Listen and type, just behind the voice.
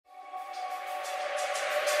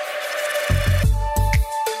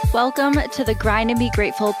Welcome to the Grind and Be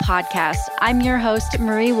Grateful podcast. I'm your host,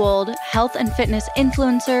 Marie Wold, health and fitness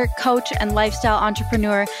influencer, coach, and lifestyle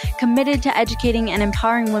entrepreneur, committed to educating and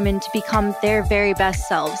empowering women to become their very best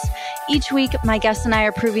selves. Each week, my guests and I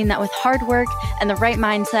are proving that with hard work and the right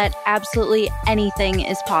mindset, absolutely anything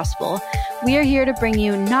is possible. We are here to bring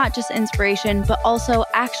you not just inspiration, but also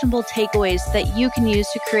actionable takeaways that you can use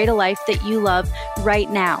to create a life that you love right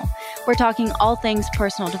now. We're talking all things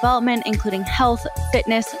personal development, including health,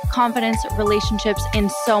 fitness, confidence, relationships,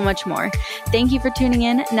 and so much more. Thank you for tuning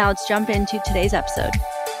in. Now let's jump into today's episode.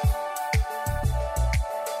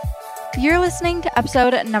 You're listening to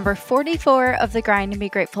episode number 44 of the Grind and Be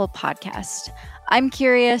Grateful podcast. I'm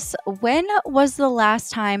curious, when was the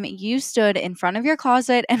last time you stood in front of your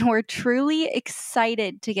closet and were truly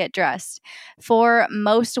excited to get dressed? For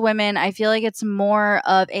most women, I feel like it's more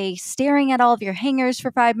of a staring at all of your hangers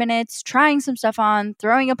for 5 minutes, trying some stuff on,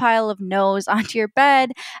 throwing a pile of no's onto your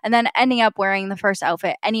bed, and then ending up wearing the first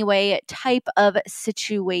outfit anyway type of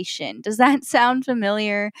situation. Does that sound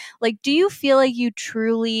familiar? Like, do you feel like you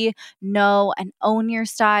truly know and own your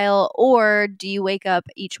style, or do you wake up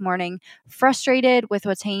each morning frustrated with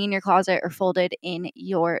what's hanging in your closet or folded in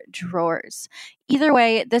your drawers? Either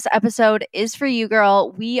way, this episode is for you,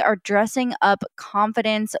 girl. We are dressing up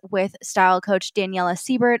confidence with style coach Daniella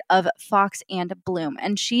Siebert of Fox and Bloom,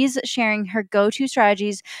 and she's sharing her go-to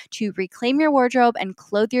strategies to reclaim your wardrobe and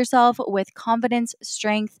clothe yourself with confidence,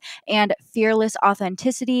 strength, and fearless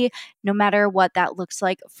authenticity, no matter what that looks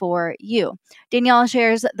like for you. Daniella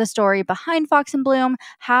shares the story behind Fox and Bloom,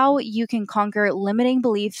 how you can conquer limiting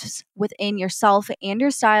beliefs within yourself and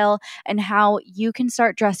your style, and how you can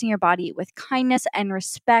start dressing your body with kindness and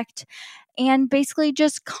respect, and basically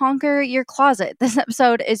just conquer your closet. This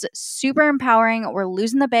episode is super empowering. We're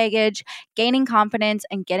losing the baggage, gaining confidence,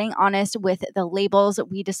 and getting honest with the labels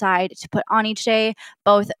we decide to put on each day,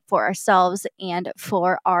 both for ourselves and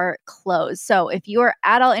for our clothes. So if you are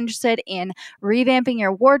at all interested in revamping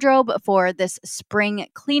your wardrobe for this spring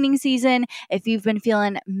cleaning season, if you've been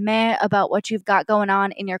feeling meh about what you've got going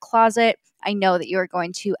on in your closet, I know that you are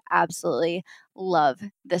going to absolutely love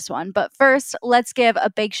this one. But first, let's give a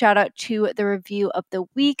big shout out to the review of the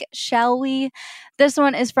week, shall we? This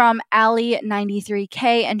one is from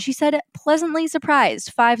Allie93K, and she said, pleasantly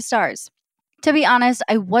surprised, 5 stars. To be honest,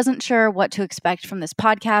 I wasn't sure what to expect from this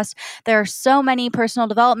podcast. There are so many personal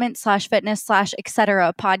development /fitness/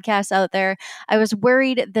 etc. podcasts out there. I was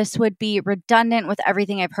worried this would be redundant with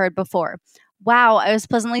everything I've heard before. Wow, I was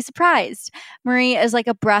pleasantly surprised. Marie is like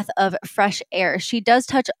a breath of fresh air. She does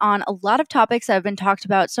touch on a lot of topics that have been talked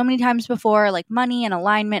about so many times before, like money and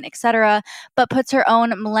alignment, etc., but puts her own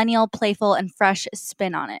millennial, playful, and fresh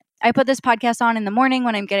spin on it. I put this podcast on in the morning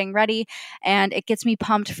when I'm getting ready, and it gets me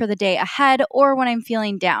pumped for the day ahead or when I'm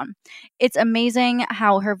feeling down. It's amazing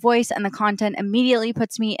how her voice and the content immediately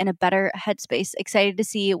puts me in a better headspace. Excited to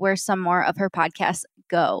see where some more of her podcasts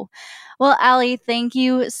go. Well, Allie, thank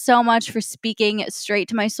you so much for speaking straight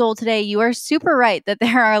to my soul today. You are super right that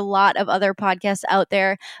there are a lot of other podcasts out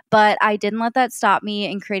there, but I didn't let that stop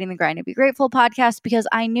me in creating the Grind and Be Grateful podcast because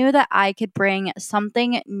I knew that I could bring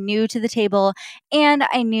something new to the table, and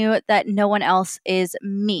I knew that no one else is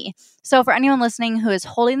me. So for anyone listening who is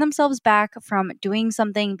holding themselves back from doing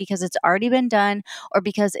something because it's already been done or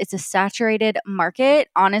because it's a saturated market,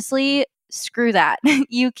 honestly, screw that.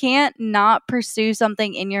 You can't not pursue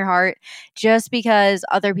something in your heart just because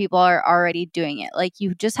other people are already doing it. Like,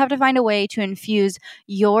 you just have to find a way to infuse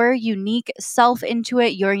your unique self into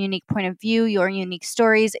it, your unique point of view, your unique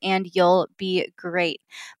stories, and you'll be great.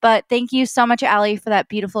 But thank you so much, Allie, for that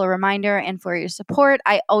beautiful reminder and for your support.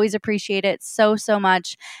 I always appreciate it so, so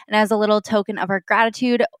much. And as a little token of our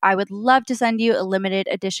gratitude, I would love to send you a limited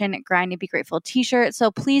edition Grind and Be Grateful t-shirt.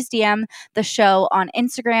 So please DM the show on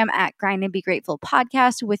Instagram at Grind and Be Grateful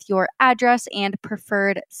podcast with your address and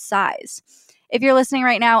preferred size. If you're listening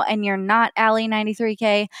right now and you're not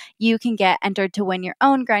Allie93K, you can get entered to win your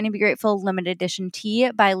own Grind and Be Grateful limited edition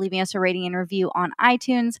tee by leaving us a rating and review on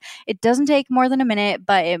iTunes. It doesn't take more than a minute,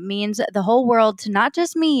 but it means the whole world to not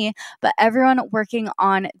just me, but everyone working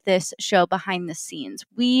on this show behind the scenes.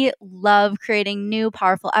 We love creating new,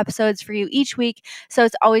 powerful episodes for you each week, so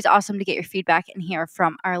it's always awesome to get your feedback and hear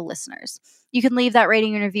from our listeners. You can leave that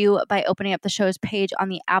rating and review by opening up the show's page on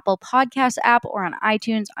the Apple Podcast app or on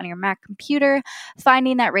iTunes on your Mac computer,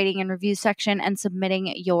 finding that rating and review section, and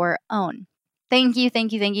submitting your own. Thank you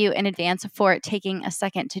in advance for taking a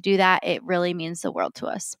second to do that. It really means the world to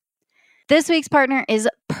us. This week's partner is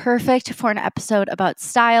perfect for an episode about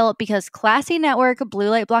style because Classy Network blue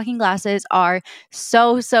light blocking glasses are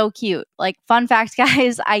so cute. Like, fun fact,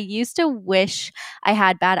 guys, I used to wish I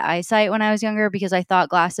had bad eyesight when I was younger because I thought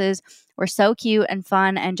glasses were so cute and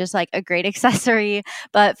fun and just like a great accessory.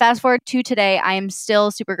 But fast forward to today, I am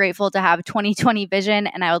still super grateful to have 20/20 vision,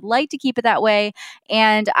 and I would like to keep it that way.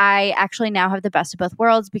 And I actually now have the best of both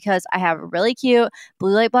worlds because I have really cute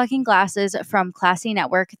blue light blocking glasses from Classy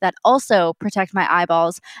Network that also protect my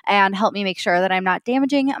eyeballs and help me make sure that I'm not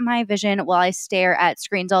damaging my vision while I stare at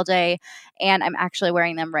screens all day. And I'm actually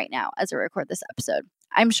wearing them right now as I record this episode.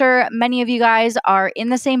 I'm sure many of you guys are in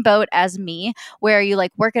the same boat as me, where you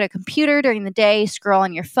like work at a computer during the day, scroll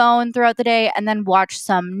on your phone throughout the day, and then watch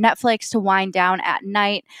some Netflix to wind down at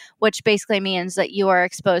night, which basically means that you are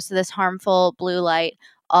exposed to this harmful blue light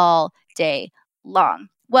all day long.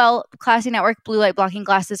 Well, Classy Network blue light blocking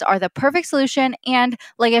glasses are the perfect solution. And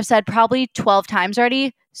like I've said probably 12 times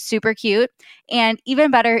already, super cute. And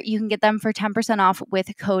even better, you can get them for 10% off with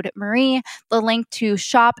code Marie. The link to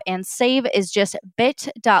shop and save is just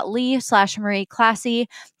bit.ly/Marie Classy.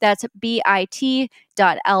 That's bit.ly/Marie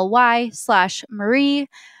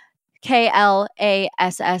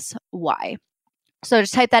Klassy. So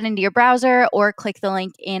just type that into your browser or click the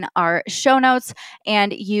link in our show notes,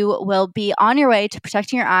 and you will be on your way to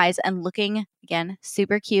protecting your eyes and looking, again,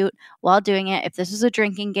 super cute while doing it. If this was a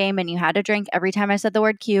drinking game and you had to drink every time I said the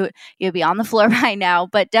word cute, you'd be on the floor by now.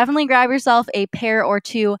 But definitely grab yourself a pair or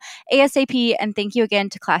two ASAP. And thank you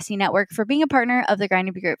again to Classy Network for being a partner of the Grind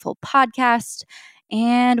and Be Grateful podcast.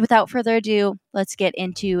 And without further ado, let's get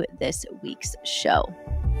into this week's show.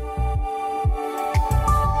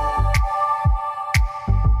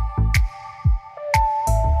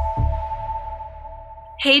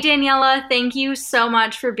 Hey, Daniella, thank you so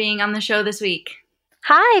much for being on the show this week.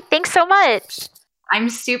 Hi, thanks so much.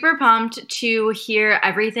 I'm super pumped to hear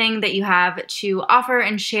everything that you have to offer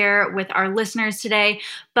and share with our listeners today.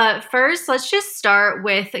 But first, let's just start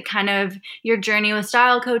with kind of your journey with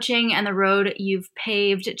style coaching and the road you've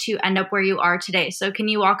paved to end up where you are today. So can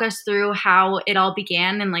you walk us through how it all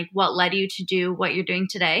began and like what led you to do what you're doing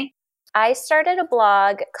today? I started a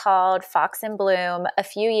blog called Fox and Bloom a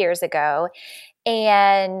few years ago.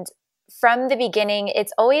 And from the beginning,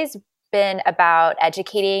 it's always been about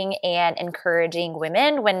educating and encouraging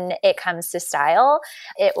women when it comes to style.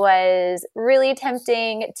 It was really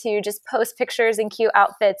tempting to just post pictures and cute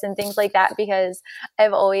outfits and things like that because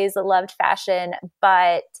I've always loved fashion.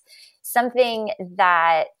 But something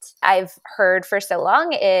that I've heard for so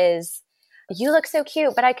long is, you look so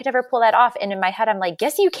cute, but I could never pull that off. And in my head, I'm like,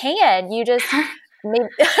 yes, you can. You just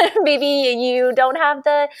maybe you don't have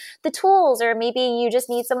the tools, or maybe you just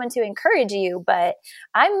need someone to encourage you. But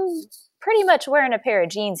I'm pretty much wearing a pair of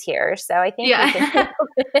jeans here, so I think we can handle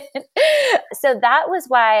it. So that was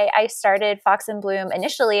why I started Fox and Bloom.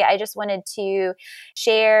 Initially, I just wanted to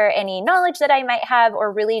share any knowledge that I might have,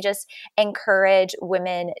 or really just encourage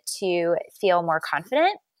women to feel more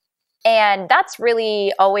confident. And that's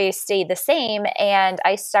really always stayed the same. And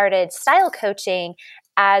I started style coaching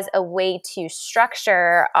as a way to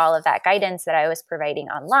structure all of that guidance that I was providing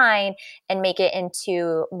online and make it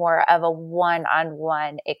into more of a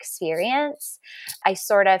one-on-one experience. I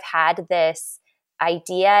sort of had this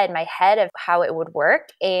idea in my head of how it would work,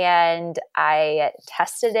 and I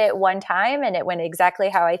tested it one time and it went exactly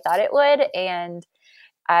how I thought it would. And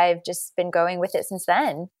I've just been going with it since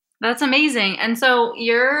then. That's amazing. And so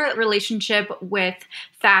your relationship with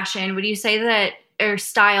fashion, would you say that, or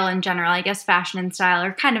style in general, I guess fashion and style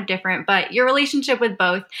are kind of different, but your relationship with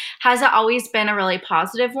both, has it always been a really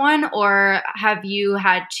positive one, or have you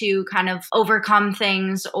had to kind of overcome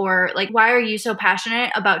things, or like, why are you so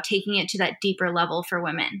passionate about taking it to that deeper level for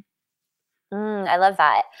women? I love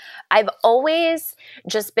that. I've always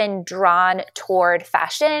just been drawn toward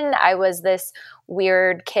fashion. I was this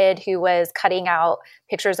weird kid who was cutting out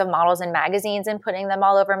pictures of models in magazines and putting them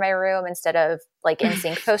all over my room instead of like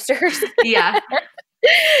NSYNC posters. Yeah.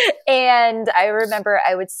 And I remember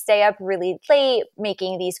I would stay up really late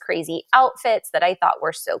making these crazy outfits that I thought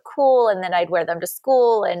were so cool. And then I'd wear them to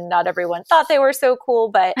school, and not everyone thought they were so cool.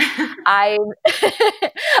 But I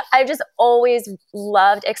just always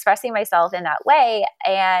loved expressing myself in that way.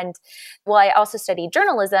 And well, I also studied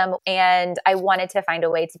journalism, and I wanted to find a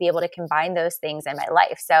way to be able to combine those things in my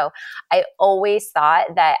life. So I always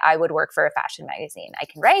thought that I would work for a fashion magazine. I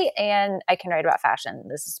can write, and I can write about fashion.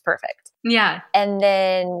 This is perfect. Yeah. And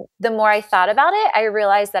then the more I thought about it, I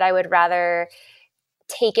realized that I would rather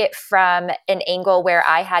take it from an angle where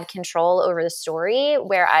I had control over the story,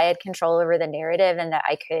 where I had control over the narrative, and that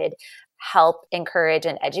I could help encourage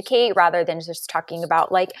and educate rather than just talking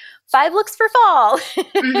about like 5 looks for fall.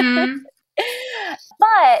 Mm-hmm.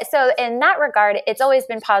 But so in that regard, it's always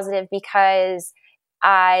been positive because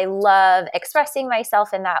I love expressing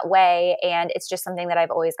myself in that way. And it's just something that I've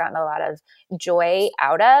always gotten a lot of joy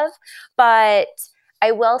out of. But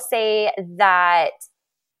I will say that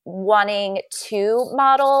wanting to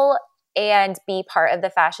model and be part of the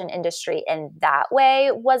fashion industry in that way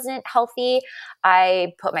wasn't healthy.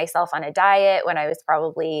 I put myself on a diet when I was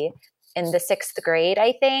probably in the 6th grade,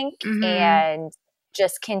 I think, and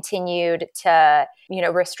just continued to,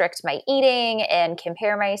 restrict my eating and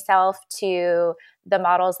compare myself to the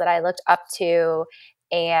models that I looked up to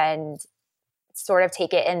and sort of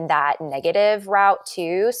take it in that negative route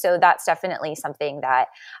too. So that's definitely something that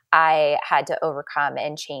I had to overcome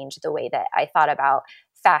and change the way that I thought about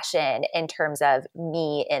fashion in terms of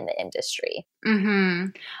me in the industry.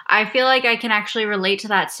 I feel like I can actually relate to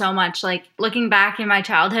that so much. Like looking back in my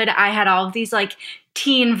childhood, I had all of these like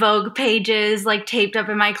teen Vogue pages like taped up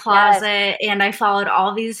in my closet, and I followed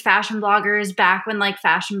all these fashion bloggers back when like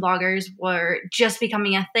fashion bloggers were just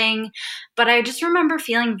becoming a thing. But I just remember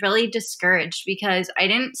feeling really discouraged because I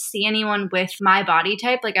didn't see anyone with my body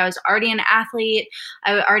type. Like I was already an athlete.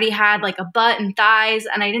 I already had like a butt and thighs,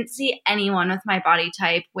 and I didn't see anyone with my body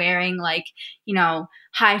type wearing like,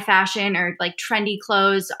 high fashion or like trendy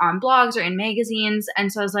clothes on blogs or in magazines.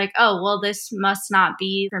 And so I was like, oh, well, this must not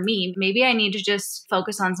be for me. Maybe I need to just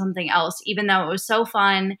focus on something else. Even though it was so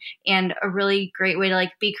fun and a really great way to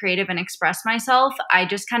like be creative and express myself, I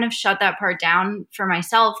just kind of shut that part down for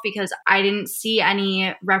myself because I didn't see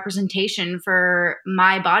any representation for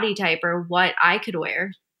my body type or what I could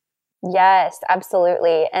wear. Yes,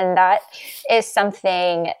 absolutely. And that is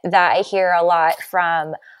something that I hear a lot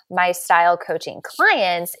from my style coaching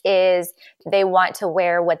clients is they want to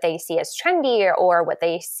wear what they see as trendy or what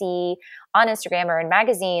they see on Instagram or in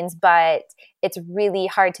magazines, but it's really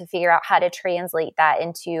hard to figure out how to translate that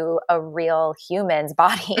into a real human's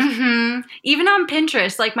body. Even on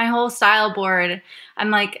Pinterest, like my whole style board, I'm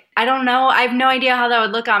like, I don't know. I have no idea how that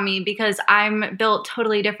would look on me because I'm built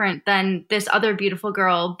totally different than this other beautiful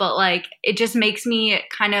girl. But like, it just makes me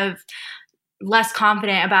kind of less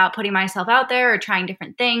confident about putting myself out there or trying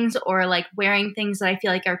different things or like wearing things that I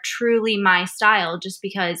feel like are truly my style just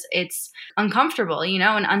because it's uncomfortable,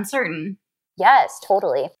 and uncertain. Yes,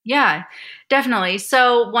 totally. Yeah, definitely.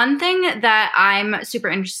 So one thing that I'm super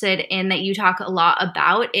interested in that you talk a lot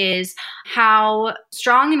about is how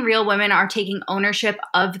strong and real women are taking ownership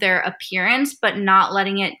of their appearance, but not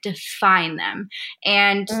letting it define them.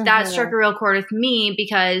 And that struck a real chord with me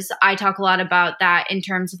because I talk a lot about that in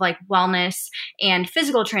terms of like wellness and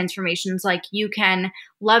physical transformations. Like you can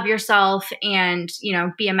love yourself and,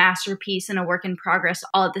 be a masterpiece and a work in progress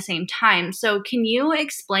all at the same time. So can you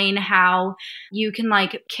explain how you can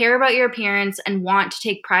like care about your appearance and want to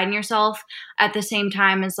take pride in yourself at the same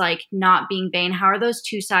time as like not being vain? How are those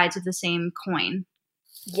two sides of the same coin?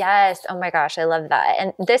 Yes. Oh my gosh, I love that.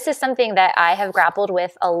 And this is something that I have grappled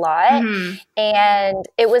with a lot. And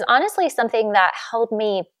it was honestly something that held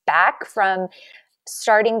me back from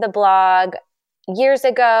starting the blog years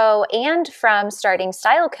ago and from starting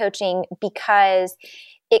style coaching because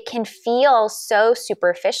it can feel so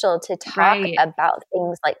superficial to talk about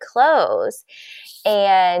things like clothes.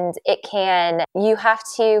 And you have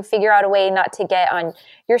to figure out a way not to get on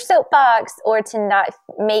your soapbox or to not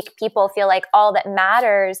make people feel like all that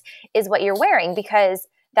matters is what you're wearing, because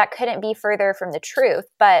that couldn't be further from the truth.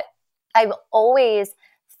 But I've always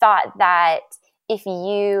thought that if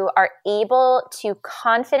you are able to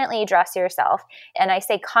confidently dress yourself, and I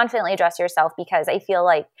say confidently dress yourself because I feel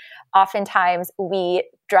like oftentimes we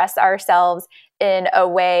dress ourselves in a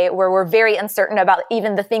way where we're very uncertain about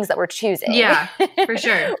even the things that we're choosing. Yeah, for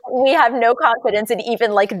sure. We have no confidence in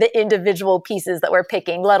even like the individual pieces that we're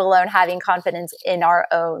picking, let alone having confidence in our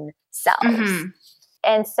own selves.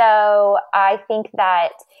 And so I think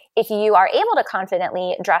that if you are able to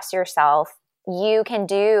confidently dress yourself, you can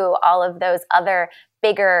do all of those other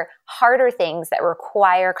bigger, harder things that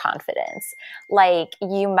require confidence. Like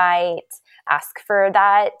you might ask for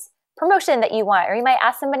that promotion that you want, or you might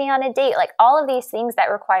ask somebody on a date. Like all of these things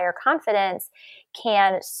that require confidence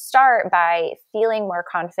can start by feeling more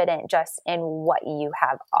confident just in what you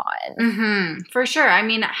have on. For sure. I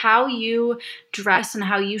mean, how you dress and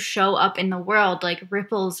how you show up in the world like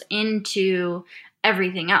ripples into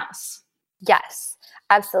everything else. Yes,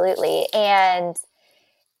 absolutely. And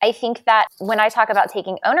I think that when I talk about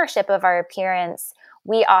taking ownership of our appearance,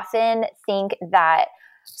 we often think that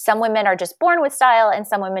some women are just born with style and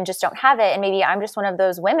some women just don't have it. And maybe I'm just one of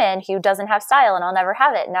those women who doesn't have style and I'll never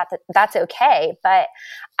have it. And that's okay. But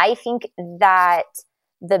I think that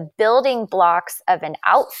the building blocks of an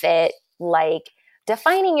outfit, like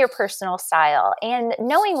defining your personal style and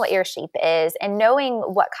knowing what your shape is and knowing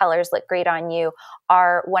what colors look great on you,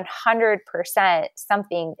 are 100%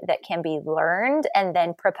 something that can be learned and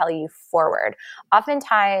then propel you forward.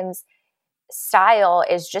 Oftentimes, style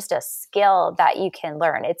is just a skill that you can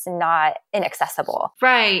learn. It's not inaccessible.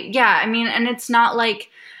 Right. Yeah. I mean, and it's not like,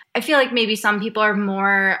 I feel like maybe some people are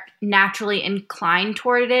more naturally inclined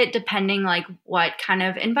toward it, depending like what kind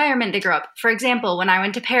of environment they grew up. For example, when I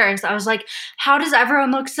went to Paris, I was like, how does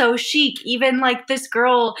everyone look so chic? Even like this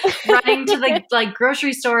girl running to the like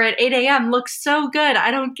grocery store at 8 a.m. looks so good.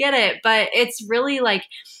 I don't get it. But it's really like,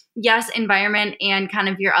 yes, environment and kind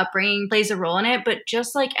of your upbringing plays a role in it. But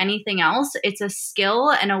just like anything else, it's a skill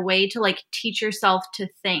and a way to like teach yourself to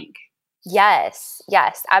think. Yes,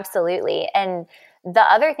 absolutely. And the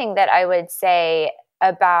other thing that I would say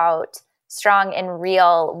about strong and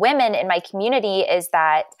real women in my community is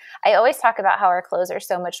that I always talk about how our clothes are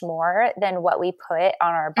so much more than what we put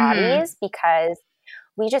on our bodies, because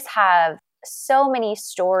we just have so many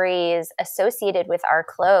stories associated with our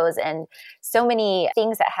clothes and so many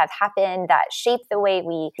things that have happened that shape the way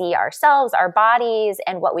we see ourselves, our bodies,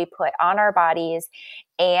 and what we put on our bodies.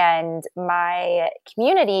 And my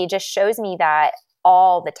community just shows me that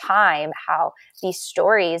all the time, how these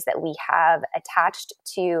stories that we have attached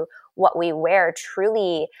to what we wear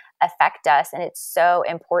truly affect us. And it's so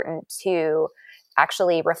important to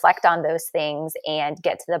actually reflect on those things and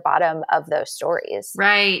get to the bottom of those stories.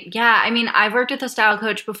 Right. Yeah. I mean, I've worked with a style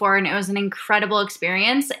coach before and it was an incredible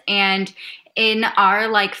experience. And in our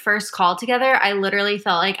like first call together, I literally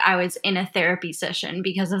felt like I was in a therapy session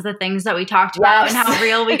because of the things that we talked about and how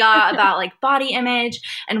real we got about like body image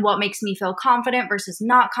and what makes me feel confident versus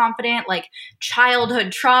not confident, like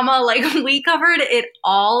childhood trauma. Like we covered it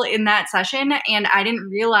all in that session. And I didn't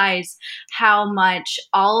realize how much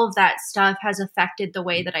all of that stuff has affected the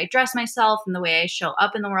way that I dress myself and the way I show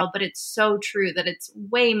up in the world. But it's so true that it's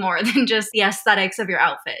way more than just the aesthetics of your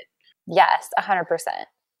outfit. Yes, 100%.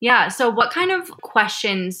 Yeah. So what kind of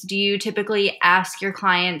questions do you typically ask your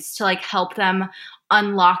clients to like help them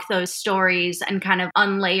unlock those stories and kind of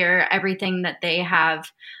unlayer everything that they have,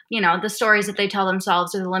 you know, the stories that they tell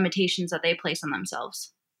themselves or the limitations that they place on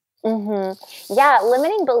themselves? Yeah,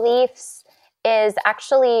 limiting beliefs is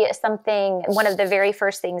actually one of the very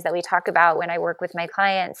first things that we talk about when I work with my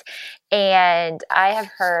clients. And I have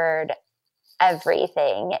heard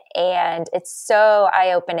everything. And it's so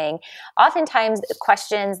eye-opening. Oftentimes,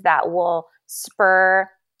 questions that will spur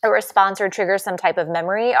a response or trigger some type of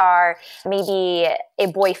memory are maybe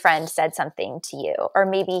a boyfriend said something to you, or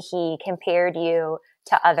maybe he compared you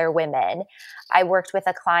to other women. I worked with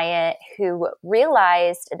a client who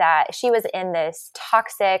realized that she was in this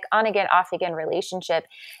toxic on-again, off-again relationship.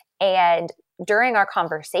 And during our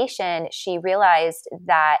conversation, she realized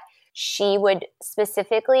that she would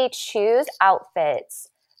specifically choose outfits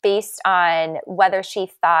based on whether she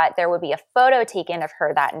thought there would be a photo taken of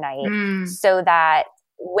her that night, so that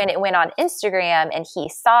when it went on Instagram and he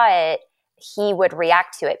saw it, he would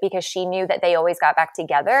react to it, because she knew that they always got back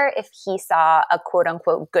together if he saw a quote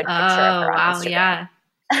unquote good picture of her on Instagram.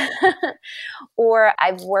 Yeah. Or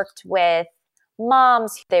I've worked with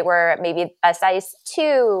moms, they were maybe a size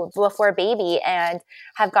 2 before baby and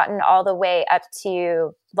have gotten all the way up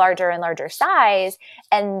to larger and larger size.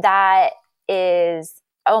 And that is,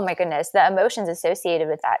 oh my goodness, the emotions associated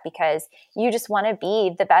with that, because you just want to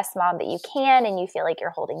be the best mom that you can and you feel like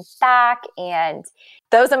you're holding back, and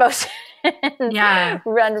those emotions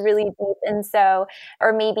run really deep. And so,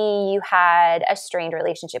 or maybe you had a strained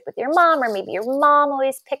relationship with your mom, or maybe your mom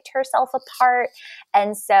always picked herself apart.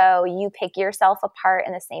 And so you pick yourself apart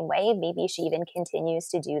in the same way. Maybe she even continues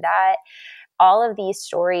to do that. All of these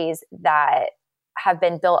stories that have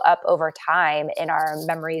been built up over time in our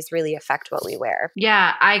memories really affect what we wear.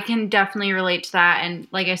 Yeah, I can definitely relate to that. And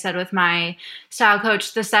like I said, with my style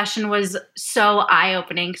coach, the session was so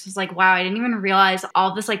eye-opening, because it's like, wow, I didn't even realize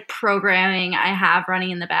all this like programming I have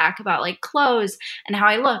running in the back about like clothes and how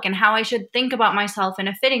I look and how I should think about myself in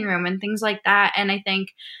a fitting room and things like that. And I think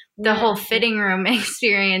the whole fitting room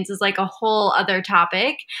experience is like a whole other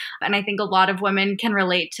topic. And I think a lot of women can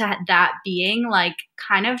relate to that being like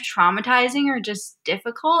kind of traumatizing or just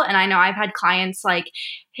difficult. And I know I've had clients like,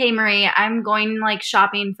 hey, Marie, I'm going like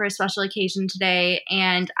shopping for a special occasion today,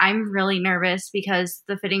 and I'm really nervous because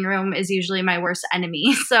the fitting room is usually my worst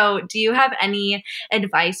enemy. So do you have any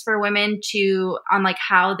advice for women on like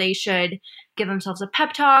how they should give themselves a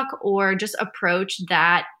pep talk or just approach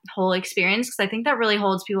that whole experience. Because I think that really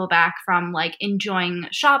holds people back from like enjoying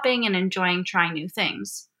shopping and enjoying trying new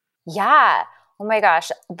things. Yeah. Oh my gosh.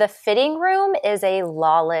 The fitting room is a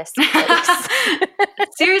lawless place.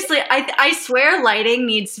 Seriously, I swear lighting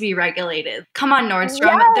needs to be regulated. Come on,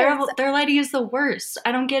 Nordstrom. Yes. Their lighting is the worst.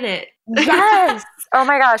 I don't get it. Yes. Oh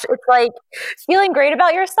my gosh. It's like feeling great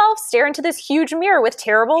about yourself, stare into this huge mirror with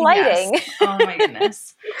terrible lighting. Yes. Oh my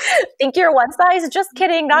goodness. Think you're one size? Just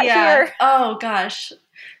kidding. Not here. Oh gosh.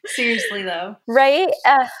 Seriously though. Right?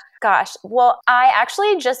 Gosh. Well, I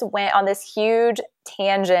actually just went on this huge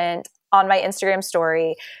tangent on my Instagram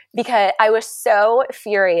story because I was so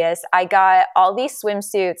furious. I got all these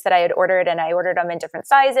swimsuits that I had ordered, and I ordered them in different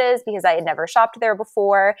sizes because I had never shopped there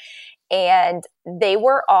before. And they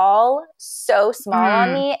were all so small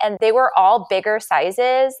on me, and they were all bigger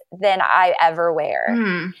sizes than I ever wear.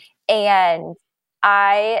 And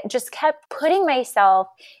I just kept putting myself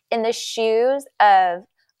in the shoes of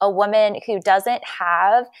a woman who doesn't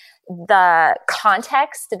have the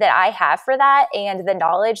context that I have for that and the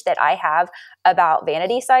knowledge that I have about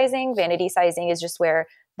vanity sizing. Vanity sizing is just where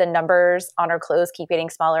the numbers on our clothes keep getting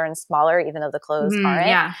smaller and smaller, even though the clothes aren't.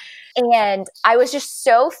 Yeah. And I was just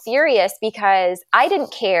so furious because I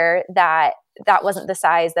didn't care that that wasn't the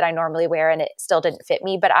size that I normally wear and it still didn't fit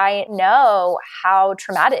me. But I know how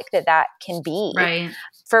traumatic that can be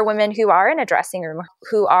for women who are in a dressing room,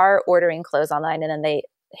 who are ordering clothes online, and then they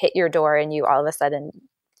hit your door and you all of a sudden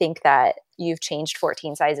think that you've changed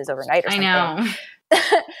 14 sizes overnight or something. I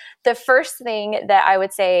know. The first thing that I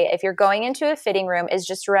would say if you're going into a fitting room is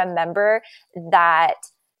just remember that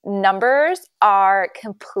numbers are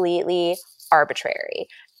completely arbitrary.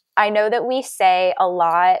 I know that we say a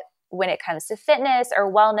lot when it comes to fitness or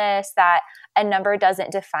wellness that a number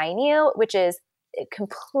doesn't define you, which is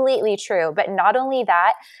completely true. But not only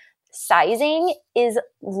that, sizing is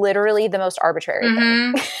literally the most arbitrary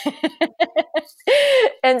thing.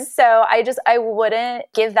 And so I wouldn't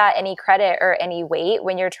give that any credit or any weight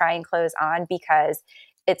when you're trying clothes on because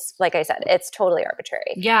it's, like I said, it's totally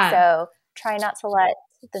arbitrary. Yeah. So try not to let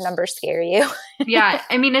the numbers scare you. Yeah.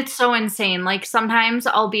 I mean, it's so insane. Like sometimes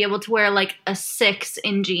I'll be able to wear like a 6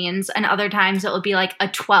 in jeans and other times it will be like a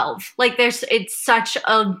 12. Like it's such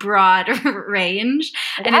a broad range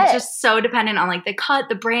and it's just so dependent on like the cut,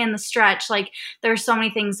 the brand, the stretch. Like there's so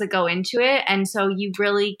many things that go into it. And so you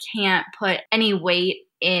really can't put any weight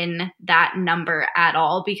in that number at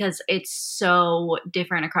all because it's so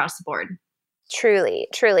different across the board. Truly,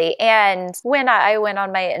 truly. And when I went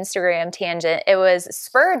on my Instagram tangent, it was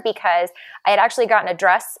spurred because I had actually gotten a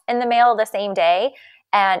dress in the mail the same day,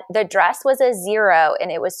 and the dress was a 0 and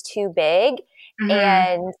it was too big.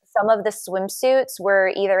 And some of the swimsuits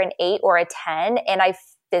were either an 8 or a 10, and I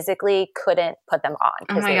physically couldn't put them on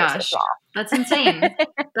because they were so small. That's insane.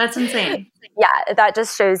 That's insane. Yeah, that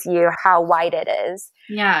just shows you how wide it is.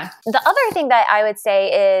 Yeah. The other thing that I would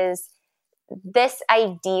say is this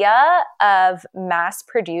idea of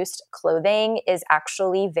mass-produced clothing is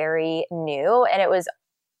actually very new. And it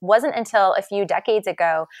wasn't until a few decades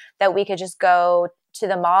ago that we could just go to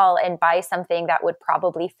the mall and buy something that would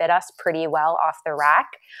probably fit us pretty well off the rack.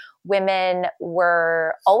 Women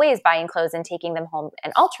were always buying clothes and taking them home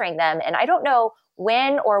and altering them. And I don't know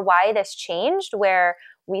when or why this changed, where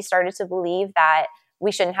we started to believe that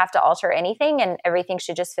we shouldn't have to alter anything and everything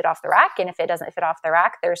should just fit off the rack. And if it doesn't fit off the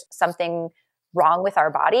rack, there's something wrong with our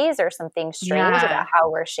bodies or something strange about how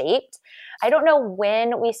we're shaped. I don't know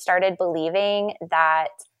when we started believing that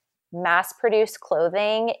mass-produced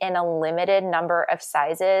clothing in a limited number of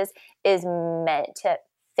sizes is meant to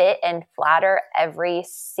fit and flatter every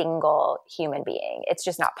single human being. It's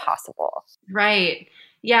just not possible. Right.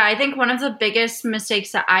 Yeah, I think one of the biggest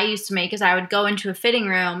mistakes that I used to make is I would go into a fitting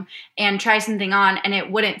room and try something on and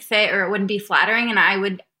it wouldn't fit or it wouldn't be flattering, and I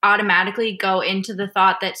would automatically go into the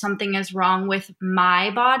thought that something is wrong with my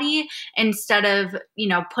body instead of,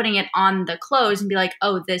 putting it on the clothes and be like,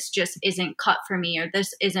 oh, this just isn't cut for me or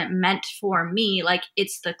this isn't meant for me. Like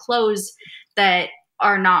it's the clothes that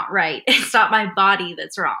are not right. It's not my body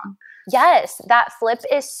that's wrong. Yes, that flip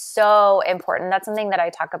is so important. That's something that I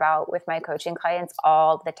talk about with my coaching clients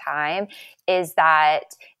all the time, is that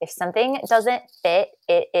if something doesn't fit,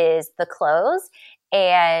 it is the clothes.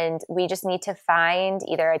 And we just need to find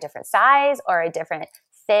either a different size or a different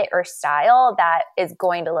fit or style that is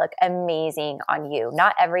going to look amazing on you.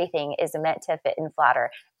 Not everything is meant to fit and flatter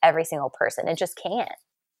every single person. It just can't.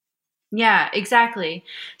 Yeah, exactly.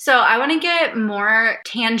 So I want to get more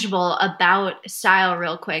tangible about style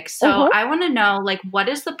real quick. So Mm-hmm. I want to know, like, what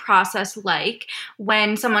is the process like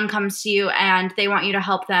when someone comes to you and they want you to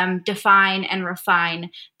help them define and refine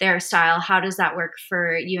their style? How does that work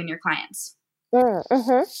for you and your clients?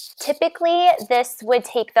 Mm-hmm. Typically, this would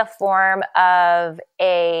take the form of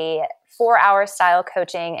a 4-hour style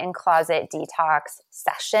coaching and closet detox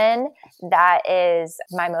session. That is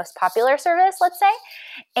my most popular service, let's say.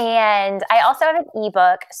 And I also have an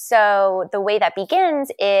ebook. So the way that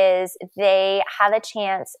begins is they have a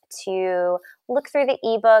chance to look through the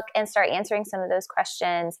ebook and start answering some of those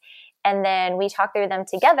questions. And then we talk through them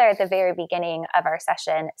together at the very beginning of our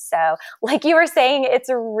session. So, like you were saying, it's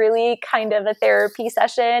really kind of a therapy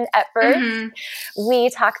session at first. Mm-hmm. We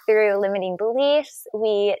talk through limiting beliefs.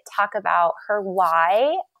 We talk about her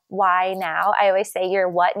why. Why now? I always say your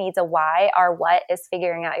what needs a why. Our what is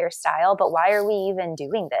figuring out your style, but why are we even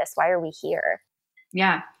doing this? Why are we here?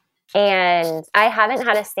 Yeah. And I haven't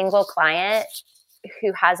had a single client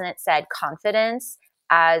who hasn't said confidence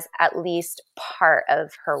as at least part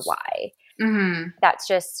of her why. Mm-hmm. That's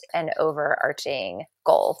just an overarching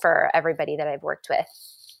goal for everybody that I've worked with.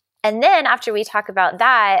 And then after we talk about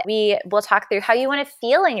that, we will talk through how you want to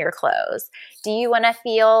feel in your clothes. Do you want to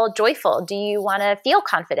feel joyful? Do you want to feel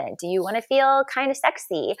confident? Do you want to feel kind of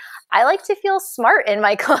sexy? I like to feel smart in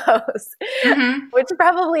my clothes, Mm-hmm. which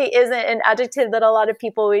probably isn't an adjective that a lot of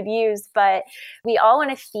people would use, but we all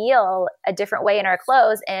want to feel a different way in our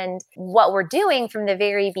clothes. And what we're doing from the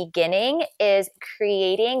very beginning is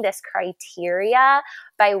creating this criteria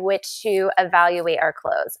by which to evaluate our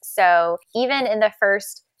clothes. So even in the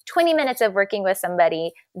first 20 minutes of working with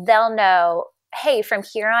somebody, they'll know, hey, from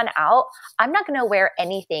here on out, I'm not going to wear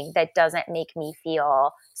anything that doesn't make me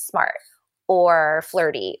feel smart or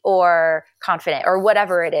flirty or confident or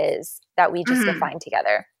whatever it is that we just define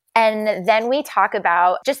together. And then we talk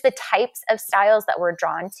about just the types of styles that we're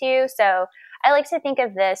drawn to. So I like to think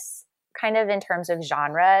of this kind of in terms of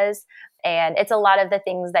genres. And it's a lot of the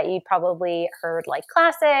things that you probably heard, like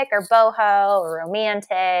classic or boho or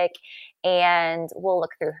romantic. And we'll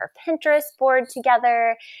look through her Pinterest board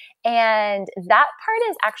together. And that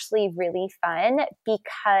part is actually really fun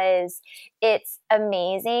because it's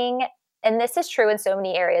amazing. And this is true in so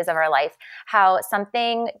many areas of our life, how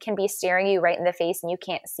something can be staring you right in the face and you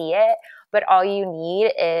can't see it, but all you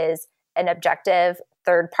need is an objective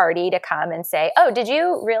third party to come and say, oh, did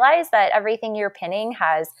you realize that everything you're pinning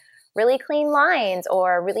has really clean lines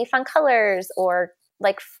or really fun colors or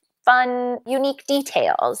like fun, unique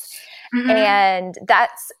details? Mm-hmm. And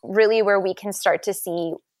that's really where we can start to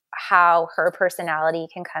see how her personality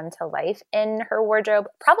can come to life in her wardrobe,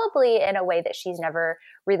 probably in a way that she's never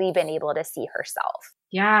really been able to see herself.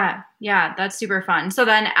 Yeah, that's super fun. So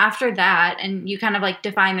then after that, and you kind of like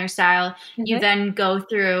define their style, you then go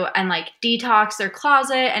through and like detox their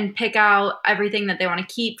closet and pick out everything that they want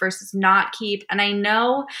to keep versus not keep. And I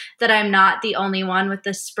know that I'm not the only one with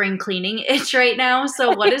the spring cleaning itch right now.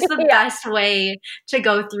 So what is the best way to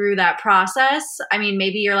go through that process? I mean,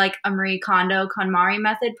 maybe you're like a Marie Kondo KonMari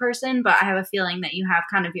method person, but I have a feeling that you have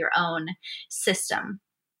kind of your own system.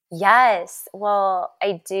 Yes. Well,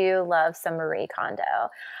 I do love some Marie Kondo.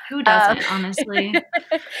 Who doesn't, honestly?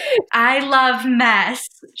 I love Mess.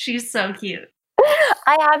 She's so cute.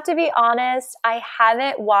 I have to be honest, I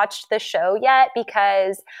haven't watched the show yet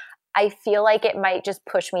because I feel like it might just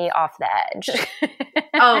push me off the edge.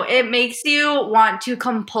 Oh, it makes you want to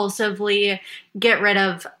compulsively get rid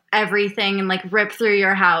of everything and like rip through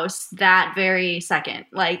your house that very second.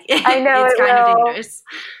 Like I know it's kind of dangerous.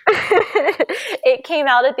 It came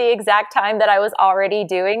out at the exact time that I was already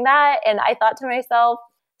doing that. And I thought to myself,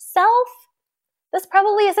 this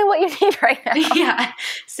probably isn't what you need right now. Yeah,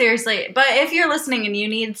 seriously. But if you're listening and you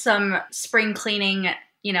need some spring cleaning,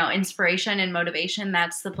 inspiration and motivation,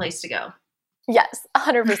 that's the place to go. Yes,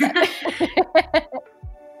 100%.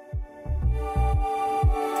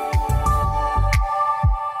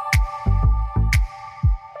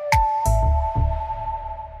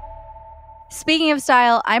 Speaking of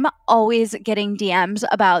style, I'm always getting DMs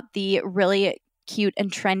about the really cute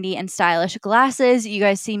and trendy and stylish glasses you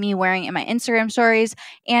guys see me wearing in my Instagram stories,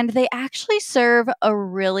 and they actually serve a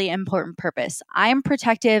really important purpose. I'm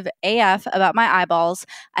protective AF about my eyeballs.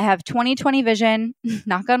 I have 20/20 vision,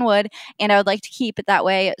 knock on wood, and I would like to keep it that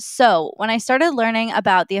way. So when I started learning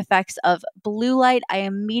about the effects of blue light, I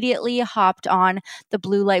immediately hopped on the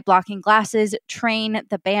blue light blocking glasses train,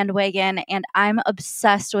 the bandwagon, and I'm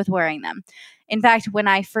obsessed with wearing them. In fact, when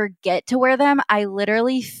I forget to wear them, I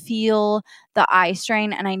literally feel the eye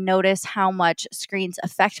strain and I notice how much screens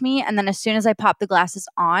affect me. And then as soon as I pop the glasses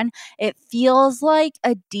on, it feels like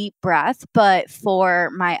a deep breath, but for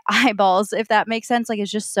my eyeballs, if that makes sense. Like it's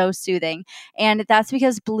just so soothing. And that's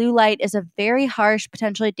because blue light is a very harsh,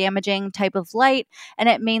 potentially damaging type of light, and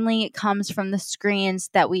it mainly comes from the screens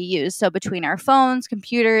that we use. So between our phones,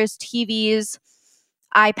 computers, TVs,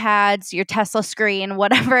 iPads, your Tesla screen,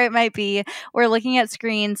 whatever it might be. We're looking at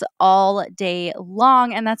screens all day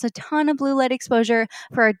long, and that's a ton of blue light exposure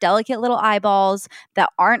for our delicate little eyeballs that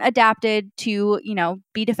aren't adapted to,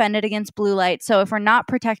 be defended against blue light. So if we're not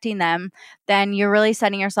protecting them, then you're really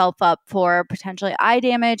setting yourself up for potentially eye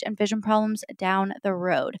damage and vision problems down the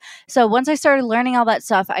road. So once I started learning all that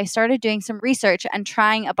stuff, I started doing some research and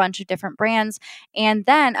trying a bunch of different brands. And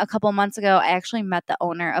then a couple months ago, I actually met the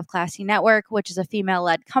owner of Classy Network, which is a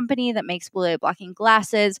female-led company that makes blue light blocking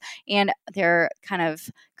glasses, and they're kind of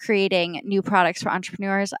creating new products for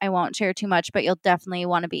entrepreneurs. I won't share too much, but you'll definitely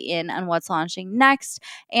want to be in on what's launching next.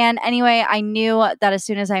 And anyway, I knew that as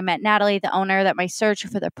soon as I met Natalie, the owner, that my search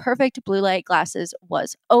for the perfect blue light glasses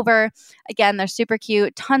was over. Again, they're super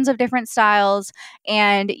cute, tons of different styles,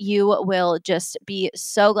 and you will just be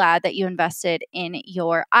so glad that you invested in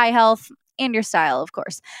your eye health and your style, of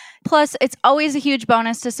course. Plus, it's always a huge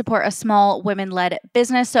bonus to support a small women-led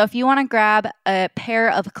business. So if you want to grab a pair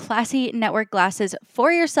of Classy Network glasses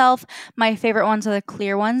for yourself, my favorite ones are the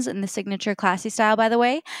clear ones in the signature Classy style, by the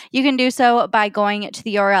way. You can do so by going to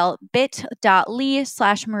the URL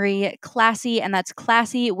bit.ly/Marie Classy, and that's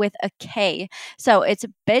classy with a K. So it's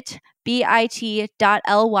bit.ly/Marie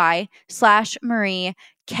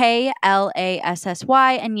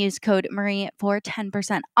Klassy and use code Marie for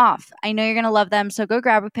 10% off. I know you're going to love them, so go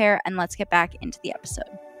grab a pair and let's get back into the episode.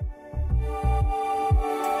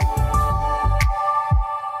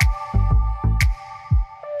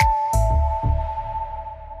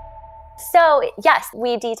 So yes,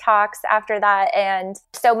 we detox after that. And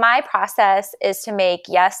so my process is to make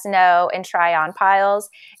yes, no, and try on piles.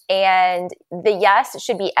 And the yes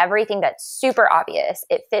should be everything that's super obvious.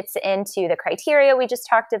 It fits into the criteria we just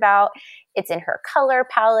talked about. It's in her color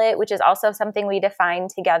palette, which is also something we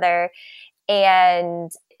defined together,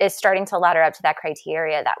 and is starting to ladder up to that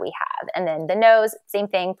criteria that we have. And then the no's, same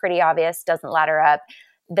thing, pretty obvious, doesn't ladder up.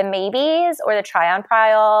 The maybes or the try on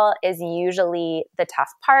pile is usually the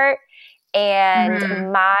tough part.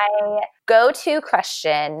 And my go-to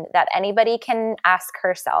question that anybody can ask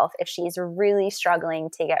herself if she's really struggling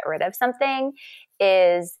to get rid of something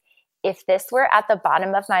is, if this were at the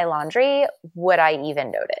bottom of my laundry, would I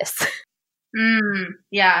even notice?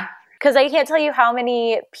 Yeah. Because I can't tell you how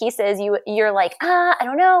many pieces you're like, I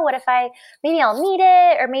don't know, maybe I'll need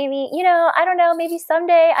it, or maybe, I don't know, maybe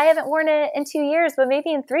someday. I haven't worn it in 2 years, but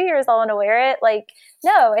maybe in 3 years I'll want to wear it. Like,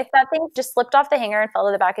 no, if that thing just slipped off the hanger and fell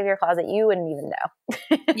to the back of your closet, you wouldn't even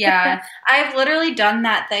know. Yeah. I've literally done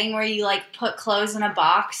that thing where you put clothes in a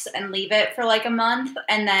box and leave it for a month.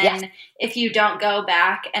 And then if you don't go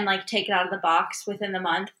back and take it out of the box within the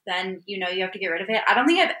month, then you have to get rid of it. I don't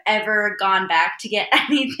think I've ever gone back to get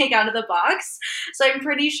anything out of the box. So I'm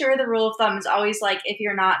pretty sure the rule of thumb is always if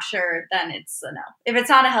you're not sure, then it's a no. If it's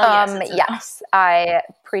not a hell yes, it's a no. Yes, I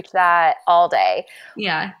preach that all day.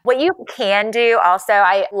 Yeah. What you can do also,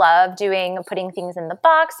 I love putting things in the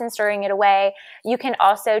box and storing it away. You can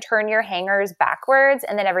also turn your hangers backwards,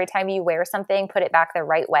 and then every time you wear something, put it back the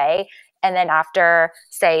right way. And then after,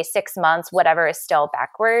 say, 6 months, whatever is still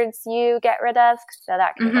backwards, you get rid of. So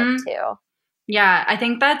that can work too. Yeah, I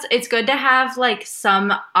think it's good to have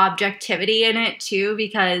some objectivity in it too,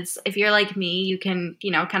 because if you're like me, you can,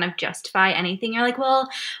 kind of justify anything. You're like, well,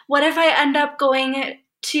 what if I end up going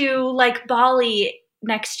to Bali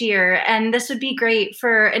next year, and this would be great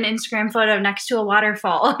for an Instagram photo next to a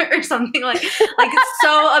waterfall or something it's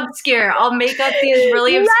so obscure. I'll make up these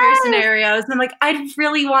really obscure scenarios, and I'm like, I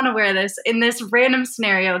really want to wear this in this random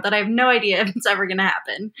scenario that I have no idea if it's ever going to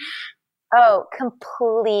happen. Oh,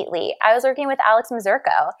 completely. I was working with Alex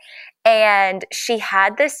Mazurko, and she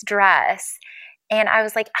had this dress, and I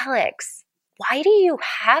was like, Alex, why do you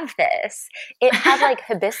have this? It had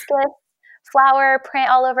hibiscus flower print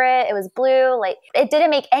all over it. It was blue. It didn't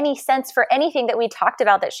make any sense for anything that we talked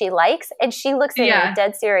about that she likes. And she looks at me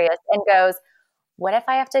dead serious and goes, what if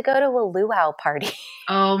I have to go to a luau party?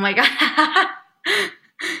 Oh my God.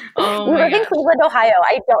 We live in Cleveland, Ohio.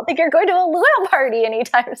 I don't think you're going to a luau party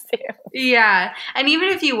anytime soon. Yeah. And even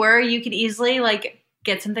if you were, you could easily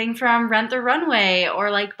get something from Rent the Runway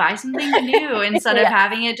or buy something new instead of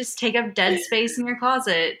having it just take up dead space in your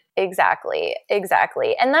closet. Exactly.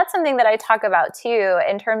 And that's something that I talk about too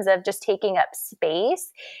in terms of just taking up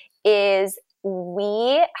space, is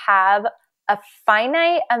we have a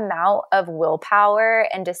finite amount of willpower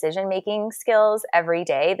and decision-making skills every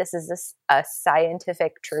day. This is a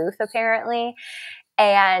scientific truth, apparently.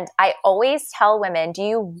 And I always tell women, do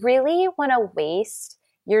you really want to waste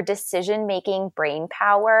your decision-making brain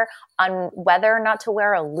power on whether or not to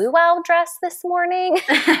wear a luau dress this morning?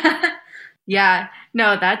 Yeah,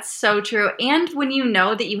 no, that's so true. And when you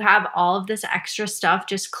know that you have all of this extra stuff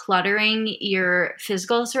just cluttering your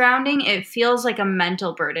physical surrounding, it feels like a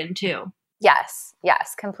mental burden too. Yes,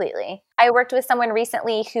 completely. I worked with someone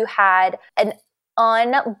recently who had an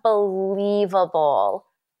unbelievable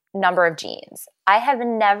number of jeans. I have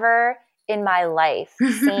never in my life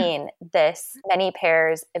seen this many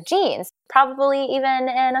pairs of jeans, probably even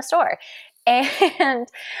in a store. And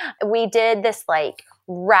we did this like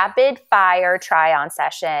rapid fire try on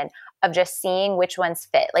session of just seeing which ones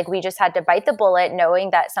fit. Like we just had to bite the bullet knowing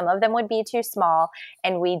that some of them would be too small,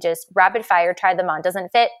 and we just rapid fire tried them on.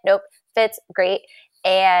 Doesn't fit? Nope. Fits? Great.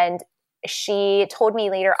 And she told me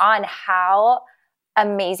later on how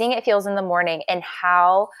amazing it feels in the morning and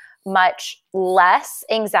how much less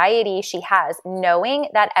anxiety she has knowing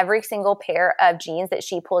that every single pair of jeans that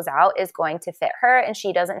she pulls out is going to fit her, and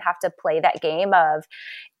she doesn't have to play that game of,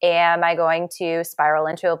 am I going to spiral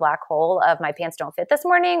into a black hole of my pants don't fit this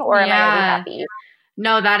morning, or am I going to be happy?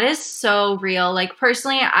 No, that is so real. Like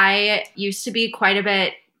personally, I used to be quite a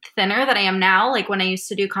bit thinner than I am now, like when I used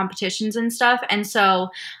to do competitions and stuff. And so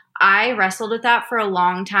I wrestled with that for a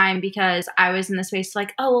long time because I was in the space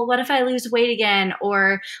like, oh, well, what if I lose weight again?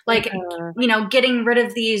 Or like, you know, getting rid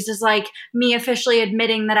of these is like me officially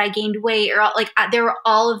admitting that I gained weight, or like there were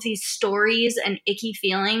all of these stories and icky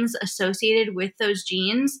feelings associated with those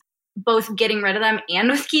jeans, both getting rid of them and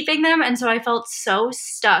with keeping them. And so I felt so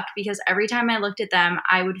stuck because every time I looked at them,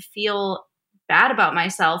 I would feel bad about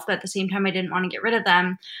myself, but at the same time, I didn't want to get rid of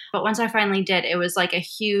them. But once I finally did, it was like a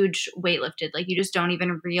huge weight lifted. Like you just don't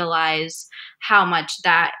even realize how much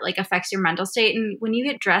that like affects your mental state. And when you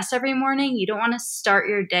get dressed every morning, you don't want to start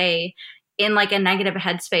your day in like a negative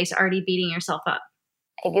headspace, already beating yourself up.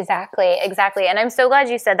 Exactly. And I'm so glad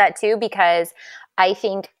you said that too, because I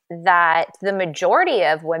think that the majority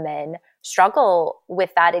of women struggle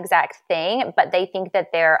with that exact thing, but they think that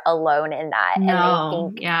they're alone in that. And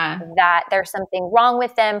they think that there's something wrong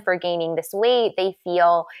with them for gaining this weight. They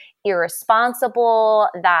feel irresponsible,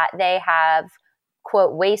 that they have,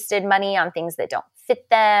 quote, wasted money on things that don't fit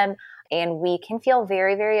them. And we can feel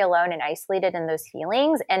very, very alone and isolated in those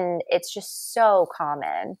feelings. And it's just so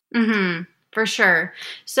common. Mm-hmm. For sure.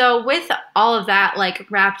 So with all of that like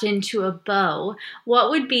wrapped into a bow, what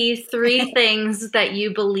would be 3 things that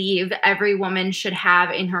you believe every woman should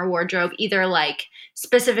have in her wardrobe, either like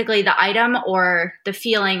specifically the item or the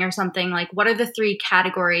feeling or something? Like what are the 3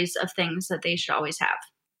 categories of things that they should always have?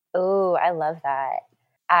 Oh, I love that.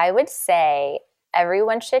 I would say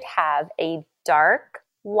everyone should have a dark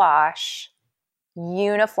wash,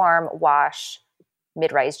 uniform wash,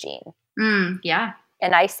 mid-rise jean. Yeah.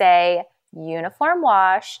 And I say uniform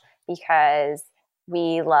wash because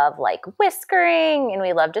we love like whiskering and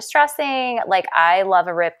we love distressing. Like I love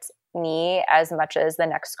a ripped knee as much as the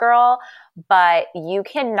next girl, but you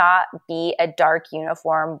cannot be a dark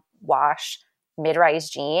uniform wash mid-rise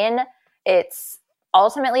jean. It's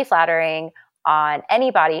ultimately flattering on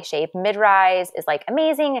any body shape. Mid-rise is like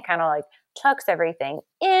amazing. It kind of like tucks everything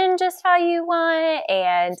in just how you want,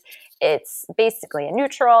 and it's basically a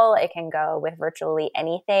neutral. It can go with virtually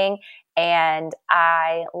anything. And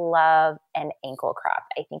I love an ankle crop.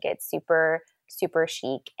 I think it's super, super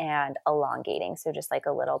chic and elongating. So just like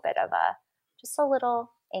a little bit of just a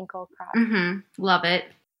little ankle crop. Mm-hmm. Love it.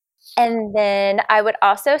 And then I would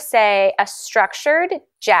also say a structured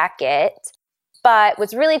jacket. But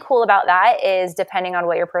what's really cool about that is depending on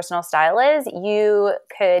what your personal style is, you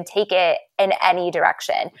could take it in any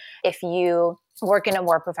direction. If you work in a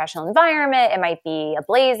more professional environment, it might be a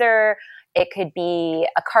blazer. It could be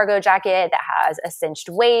a cargo jacket that has a cinched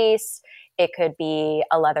waist. It could be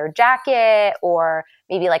a leather jacket, or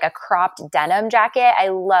maybe like a cropped denim jacket. I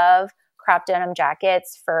love cropped denim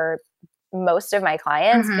jackets for most of my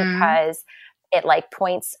clients because it like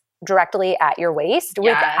points directly at your waist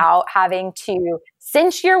without having to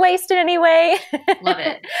cinch your waist in any way. Love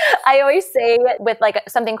it. I always say with like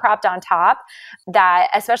something cropped on top that,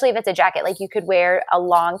 especially if it's a jacket, like you could wear a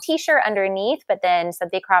long t-shirt underneath, but then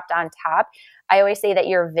something cropped on top. I always say that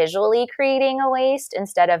you're visually creating a waist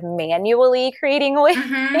instead of manually creating a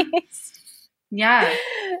waist. Yeah.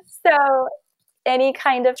 So any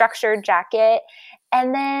kind of structured jacket.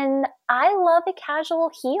 And then I love a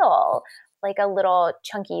casual heel, like a little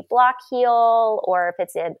chunky block heel, or if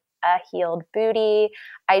it's a heeled booty.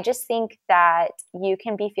 I just think that you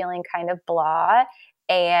can be feeling kind of blah.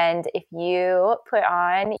 And if you put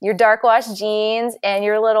on your dark wash jeans and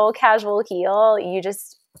your little casual heel, you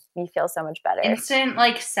feel so much better. Instant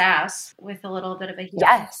like sass with a little bit of a heel.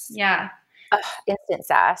 Yes. Yeah. Instant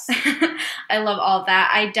sass. I love all of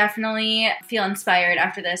that. I definitely feel inspired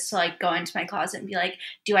after this to like go into my closet and be like,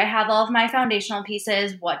 do I have all of my foundational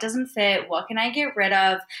pieces? What doesn't fit? What can I get rid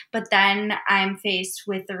of? But then I'm faced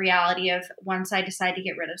with the reality of once I decide to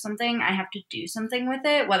get rid of something, I have to do something with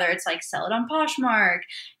it, whether it's like sell it on Poshmark,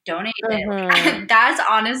 donate it. That's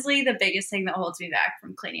honestly the biggest thing that holds me back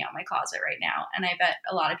from cleaning out my closet right now. And I bet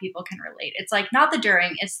a lot of people can relate. It's like not the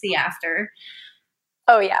during, it's the after.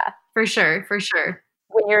 Oh, yeah. For sure. For sure.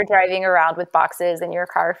 When you're driving around with boxes in your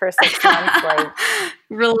car for 6 months, like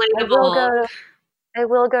relatable. I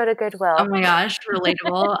will go to Goodwill. Oh my gosh,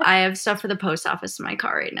 relatable. I have stuff for the post office in my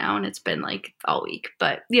car right now, and it's been like all week,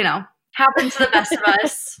 but you know, happens to the best of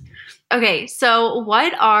us. Okay, so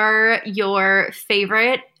what are your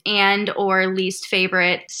favorite and or least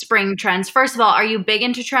favorite spring trends? First of all, are you big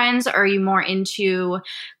into trends, or are you more into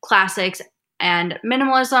classics and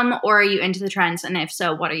minimalism, or are you into the trends? And if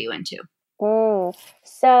so, what are you into?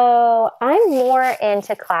 So I'm more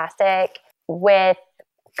into classic with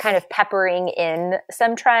kind of peppering in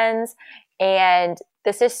some trends. And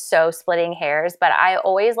this is so splitting hairs, but I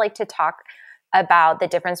always like to talk about the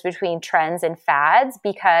difference between trends and fads,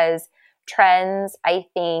 because trends, I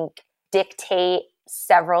think, dictate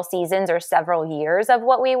several seasons or several years of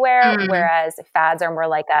what we wear, whereas fads are more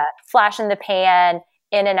like a flash in the pan,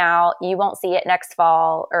 in and out. You won't see it next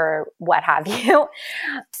fall or what have you.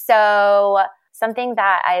 So something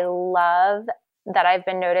that I love that I've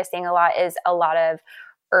been noticing a lot is a lot of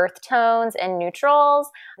earth tones and neutrals.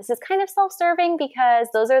 This is kind of self-serving because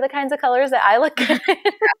those are the kinds of colors that I look good in.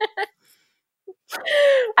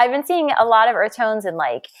 I've been seeing a lot of earth tones in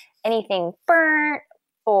like anything burnt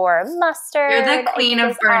or mustard. You're the queen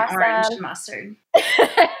of burnt orange and mustard.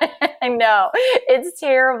 I know. It's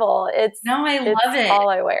terrible. I love it. All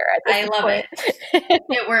I wear at this I love point. it.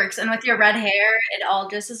 It works. And with your red hair, it all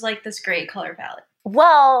just is like this great color palette.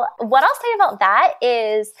 Well, what I'll say about that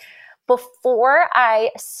is before I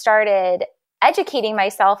started educating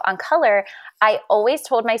myself on color, I always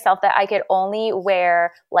told myself that I could only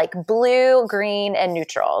wear like blue, green, and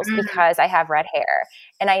neutrals because I have red hair.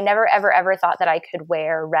 And I never, ever, ever thought that I could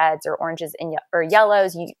wear reds or oranges or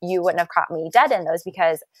yellows. You wouldn't have caught me dead in those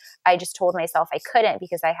because I just told myself I couldn't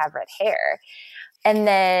because I have red hair. And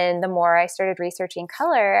then the more I started researching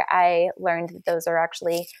color, I learned that those are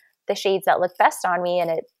actually the shades that look best on me,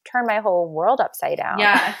 and it turned my whole world upside down.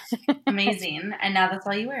 Yeah, amazing. And now that's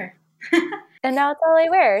all you wear. And now it's all I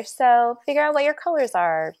wear. So figure out what your colors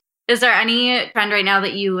are. Is there any trend right now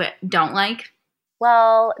that you don't like?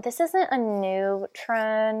 Well, this isn't a new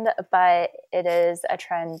trend, but it is a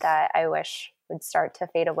trend that I wish would start to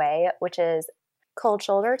fade away, which is cold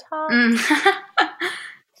shoulder tops.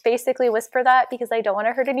 Basically whisper that because I don't want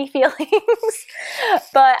to hurt any feelings.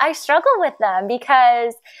 But I struggle with them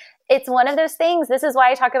because it's one of those things. This is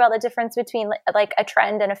why I talk about the difference between like a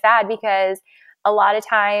trend and a fad, because a lot of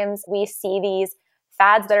times we see these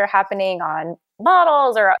fads that are happening on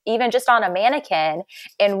models or even just on a mannequin,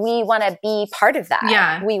 and we want to be part of that.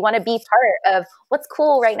 Yeah. We want to be part of what's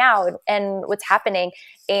cool right now and what's happening.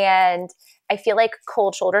 And I feel like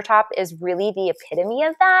cold shoulder top is really the epitome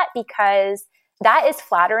of that, because that is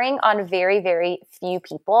flattering on very, very few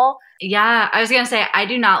people. Yeah, I was going to say, I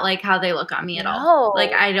do not like how they look on me at all.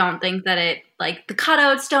 Like, I don't think that it, like, the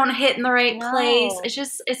cutouts don't hit in the right place.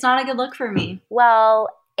 It's not a good look for me. Well,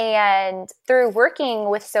 and through working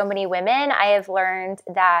with so many women, I have learned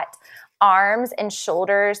that arms and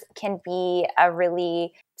shoulders can be a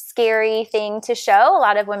really scary thing to show. A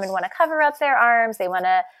lot of women want to cover up their arms. They want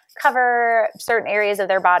to cover certain areas of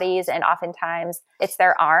their bodies, and oftentimes it's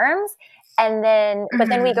their arms. And then, but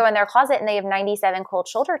then we go in their closet and they have 97 cold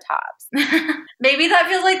shoulder tops. Maybe that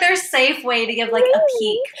feels like their safe way to give like a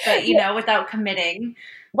peek, but you know, without committing.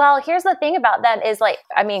 Well, here's the thing about that is like,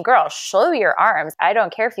 I mean, girl, show your arms. I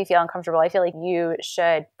don't care if you feel uncomfortable. I feel like you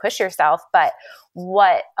should push yourself. But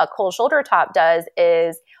what a cold shoulder top does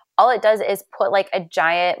is all it does is put like a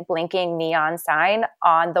giant blinking neon sign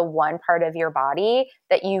on the one part of your body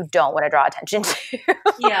that you don't want to draw attention to.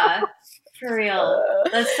 Yeah. For real.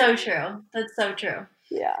 That's so true. That's so true.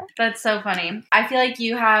 Yeah. That's so funny. I feel like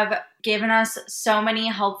you have given us so many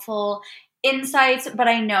helpful insights, but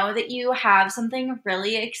I know that you have something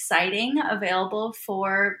really exciting available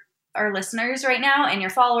for our listeners right now and your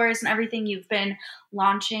followers and everything. You've been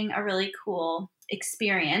launching a really cool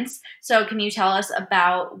experience. So can you tell us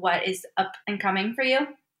about what is up and coming for you?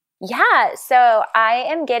 Yeah, so I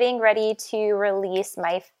am getting ready to release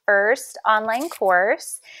my first online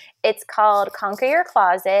course. It's called Conquer Your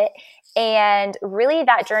Closet. And really,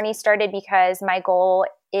 that journey started because my goal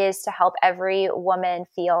is to help every woman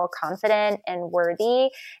feel confident and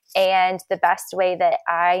worthy. And the best way that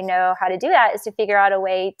I know how to do that is to figure out a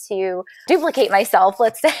way to duplicate myself,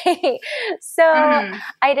 let's say. So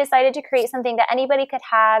I decided to create something that anybody could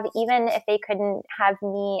have, even if they couldn't have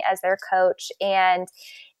me as their coach. And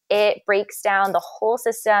it breaks down the whole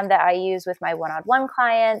system that I use with my one-on-one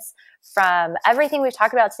clients, from everything we've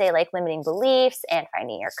talked about today, like limiting beliefs and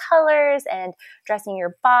finding your colors and dressing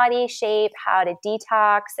your body shape, how to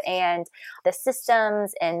detox, and the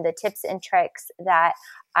systems and the tips and tricks that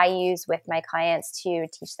I use with my clients to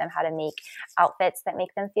teach them how to make outfits that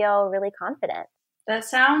make them feel really confident. That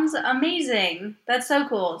sounds amazing. That's so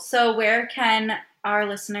cool. So where can our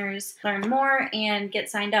listeners learn more and get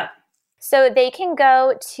signed up? So they can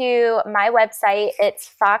go to my website.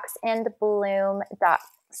 It's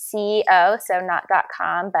foxandbloom.co, so not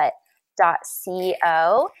 .com, but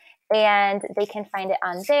 .co, and they can find it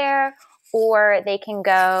on there, or they can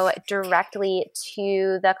go directly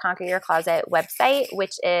to the Conquer Your Closet website,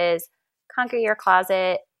 which is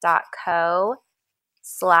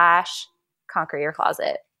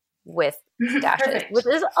conqueryourcloset.co/conqueryourcloset with dashes, which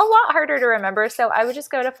is a lot harder to remember. So I would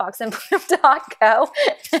just go to foxandbloom.co.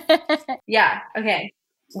 Yeah. Okay.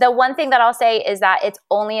 The one thing that I'll say is that it's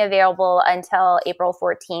only available until April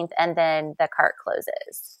 14th, and then the cart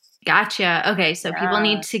closes. Gotcha. Okay. So people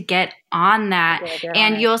need to get on that.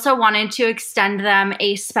 And you also wanted to extend them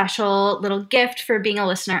a special little gift for being a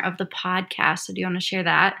listener of the podcast. So do you want to share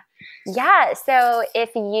that? Yeah. So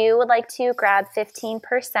if you would like to grab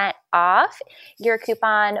 15% off, your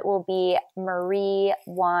coupon will be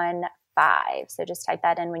Marie15. So just type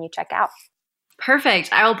that in when you check out.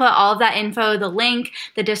 Perfect. I will put all of that info, the link,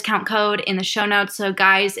 the discount code in the show notes. So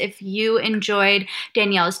guys, if you enjoyed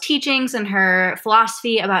Daniella's teachings and her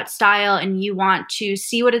philosophy about style and you want to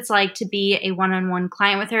see what it's like to be a one-on-one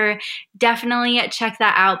client with her, definitely check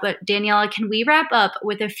that out. But Daniella, can we wrap up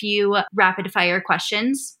with a few rapid fire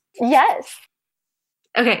questions? Yes.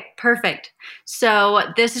 Okay, perfect. So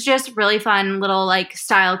this is just really fun little like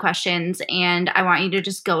style questions, and I want you to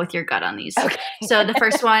just go with your gut on these. Okay. So the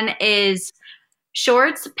first one is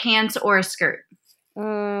shorts, pants, or a skirt?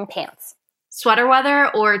 Pants. Sweater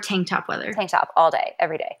weather or tank top weather? Tank top all day,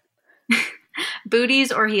 every day.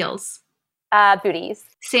 Booties or heels? Booties.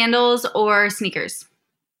 Sandals or sneakers?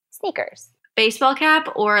 Sneakers. Baseball cap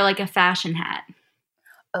or like a fashion hat?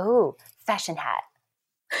 Oh, fashion hat.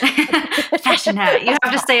 Fashion hat. You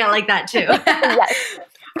have to say it like that too. Yes.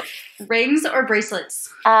 Rings or bracelets?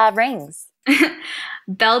 Rings.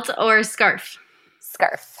 Belt or scarf?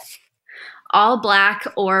 Scarf. All black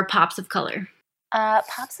or pops of color?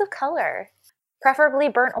 Pops of color. Preferably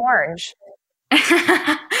burnt orange.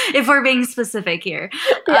 If we're being specific here.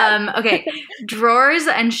 Yeah. Okay. Drawers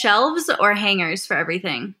and shelves or hangers for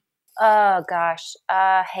everything? Oh, gosh.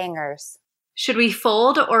 Hangers. Should we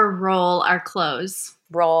fold or roll our clothes?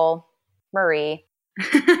 Roll. Marie.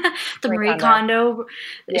 The Marie Kondo.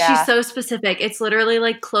 Yeah. She's so specific. It's literally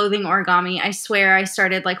like clothing origami. I swear I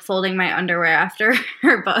started like folding my underwear after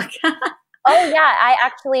her book. Oh yeah, I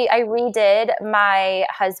redid my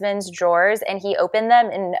husband's drawers, and he opened them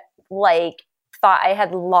and like thought I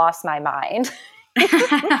had lost my mind. Like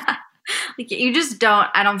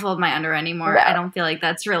I don't fold my underwear anymore. No. I don't feel like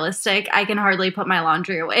that's realistic. I can hardly put my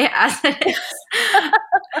laundry away as it is.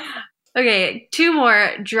 Okay, two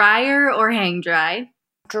more. Dryer or hang dry?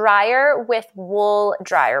 Dryer with wool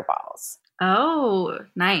dryer balls. Oh,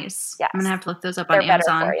 nice. Yes. I'm going to have to look those up They're on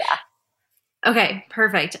Amazon. Better for you. Okay,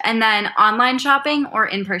 perfect. And then online shopping or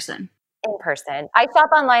in person? In person. I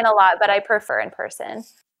shop online a lot, but I prefer in person.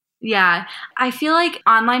 Yeah, I feel like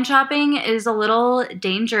online shopping is a little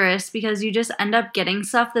dangerous because you just end up getting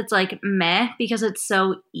stuff that's like meh because it's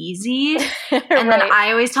so easy. And then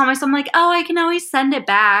I always tell myself, I'm like, oh, I can always send it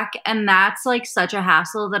back. And that's like such a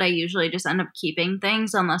hassle that I usually just end up keeping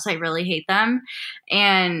things unless I really hate them.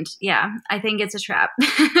 And yeah, I think it's a trap,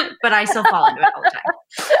 but I still fall into it all the time.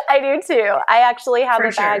 I do too. I actually have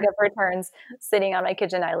a bag of returns sitting on my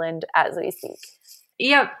kitchen island as we speak.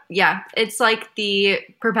 Yep. Yeah. It's like the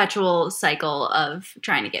perpetual cycle of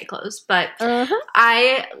trying to get clothes. But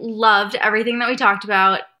I loved everything that we talked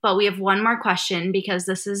about. But we have one more question because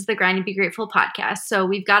this is the Grind and Be Grateful podcast. So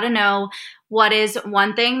we've got to know, what is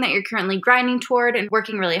one thing that you're currently grinding toward and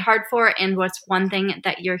working really hard for? And what's one thing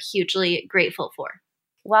that you're hugely grateful for?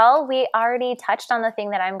 Well, we already touched on the thing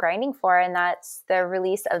that I'm grinding for, and that's the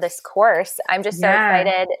release of this course. I'm just so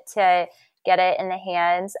excited to get it in the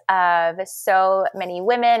hands of so many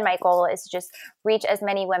women. My goal is to just reach as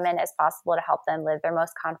many women as possible to help them live their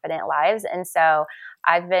most confident lives. And so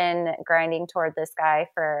I've been grinding toward this guy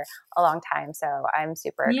for a long time. So I'm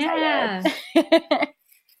super excited.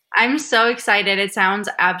 I'm so excited. It sounds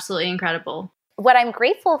absolutely incredible. What I'm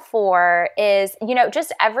grateful for is,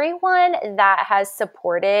 just everyone that has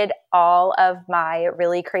supported all of my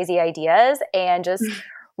really crazy ideas and just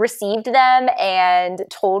received them and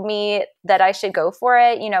told me that I should go for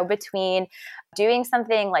it, between doing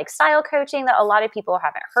something like style coaching that a lot of people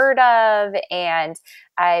haven't heard of. And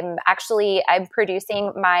I'm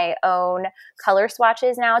producing my own color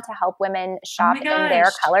swatches now to help women shop in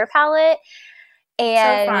their color palette.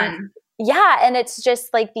 And so fun. Yeah. And it's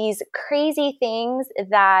just like these crazy things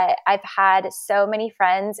that I've had so many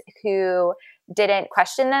friends who didn't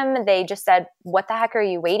question them. They just said, what the heck are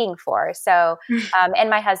you waiting for? So, and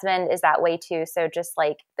my husband is that way too. So just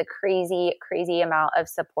like the crazy, crazy amount of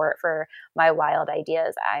support for my wild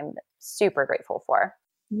ideas, I'm super grateful for.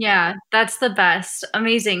 Yeah, that's the best.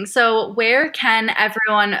 Amazing. So where can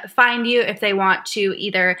everyone find you if they want to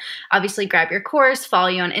either obviously grab your course, follow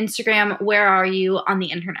you on Instagram? Where are you on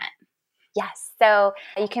the internet? Yes. So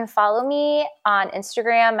you can follow me on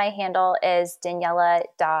Instagram. My handle is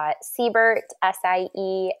Daniella.Siebert,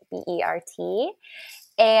 Siebert.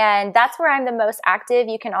 And that's where I'm the most active.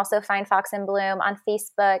 You can also find Fox and Bloom on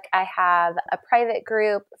Facebook. I have a private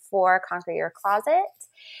group for Conquer Your Closet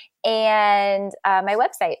and my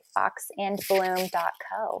website,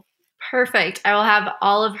 foxandbloom.co. Perfect. I will have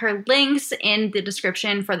all of her links in the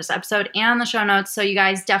description for this episode and the show notes. So you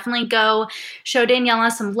guys definitely go show Daniella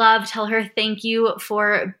some love. Tell her thank you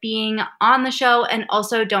for being on the show. And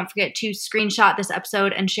also don't forget to screenshot this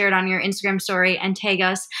episode and share it on your Instagram story and tag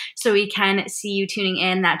us so we can see you tuning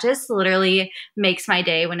in. That just literally makes my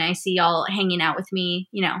day when I see y'all hanging out with me,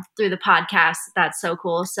 through the podcast. That's so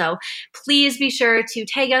cool. So please be sure to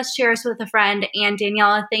tag us, share us with a friend. And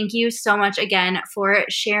Daniella, thank you so much again for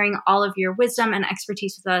sharing all of your wisdom and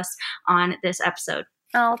expertise with us on this episode.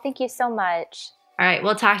 Oh, thank you so much. All right,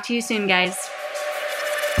 we'll talk to you soon, guys.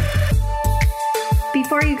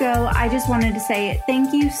 Before you go, I just wanted to say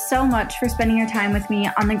thank you so much for spending your time with me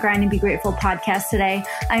on the Grind and Be Grateful podcast today.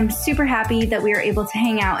 I'm super happy that we were able to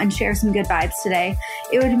hang out and share some good vibes today.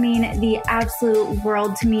 It would mean the absolute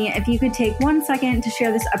world to me if you could take 1 second to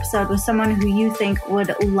share this episode with someone who you think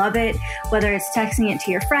would love it, whether it's texting it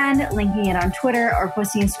to your friend, linking it on Twitter, or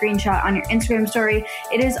posting a screenshot on your Instagram story.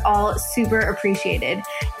 It is all super appreciated.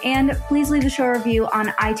 And please leave a show review on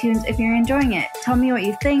iTunes if you're enjoying it. Tell me what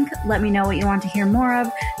you think. Let me know what you want to hear more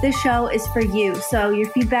of. This show is for you, so your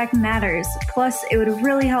feedback matters. Plus, it would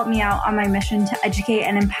really help me out on my mission to educate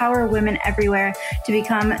and empower women everywhere to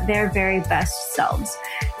become their very best selves.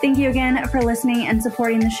 Thank you again for listening and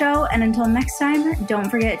supporting the show. And until next time, don't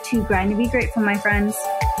forget to grind and be grateful, my friends.